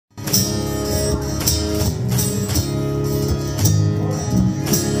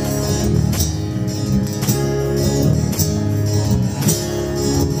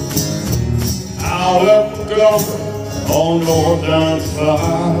summer on North 95.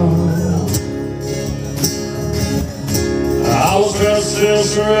 I was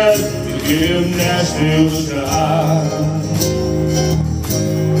restless ready to give Nashville a try,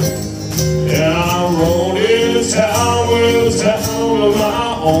 and I rode into town with a town of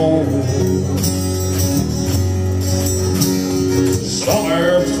my own,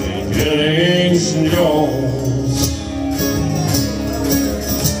 somewhere between Jennings and Jones.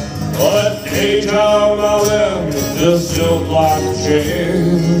 Well, that daytime I left just felt like a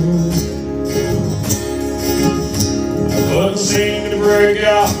jail. Couldn't seem to break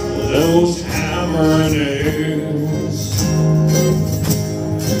out with those hammering nails.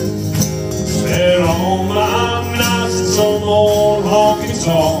 Spent all my nights in some old honky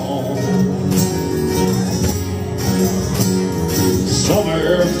tonk,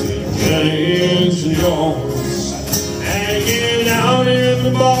 somewhere between Jennings and Jones, hanging out in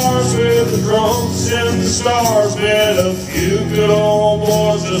the bars with the drunks and the stars. Met a few good old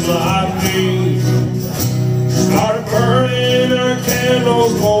boys just like me. Started burning our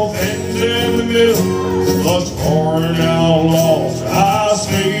candles, both ends in the middle, plus pouring out lost ice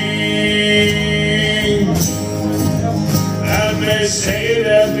cream. And they say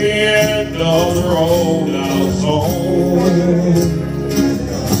that the end of the road I was on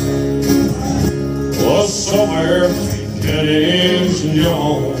was somewhere between Jennings and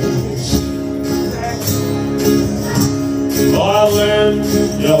Jones. Violin,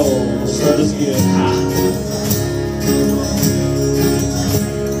 Jones, let us get high.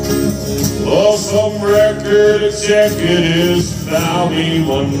 Well, some record executives found me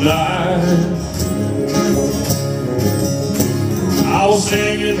one night. I was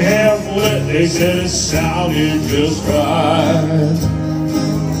singing half lit, they said it sounded just right.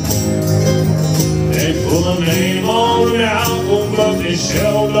 They put a name on an album, but they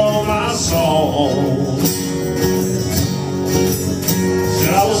shelved all my songs.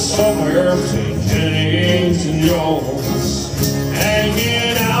 Said I was somewhere between Jennings and Jones,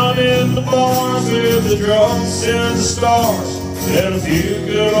 hanging out in the bars with the drunks and the stars. And a few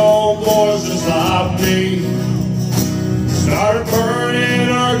good old boys just like me started burning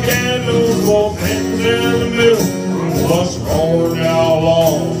our candles, both ends in the middle, plus pouring out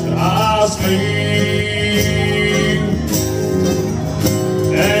lost ice cream.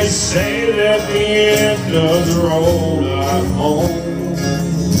 They say that the end of the road I'm on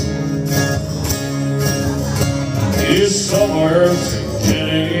is somewhere between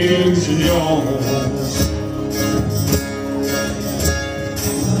Jennings and Jones.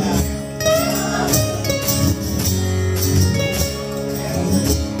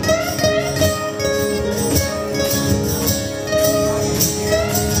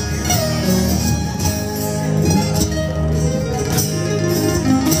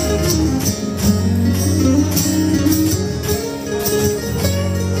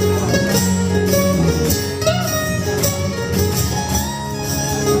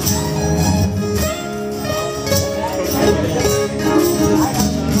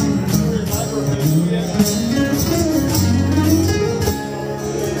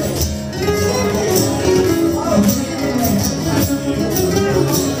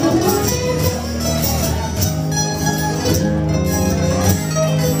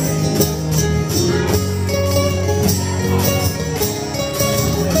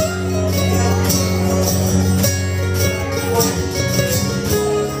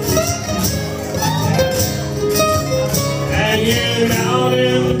 Out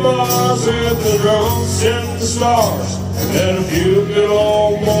in the bars with the drunks and the stars, and a few good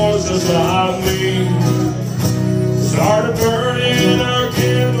old boys just like me started burning our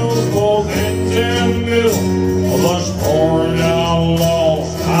candles, both ends in the middle, a bunch pouring out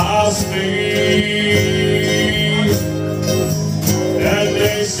lost ice cream. And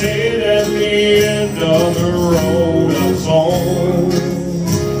they say that the end of the road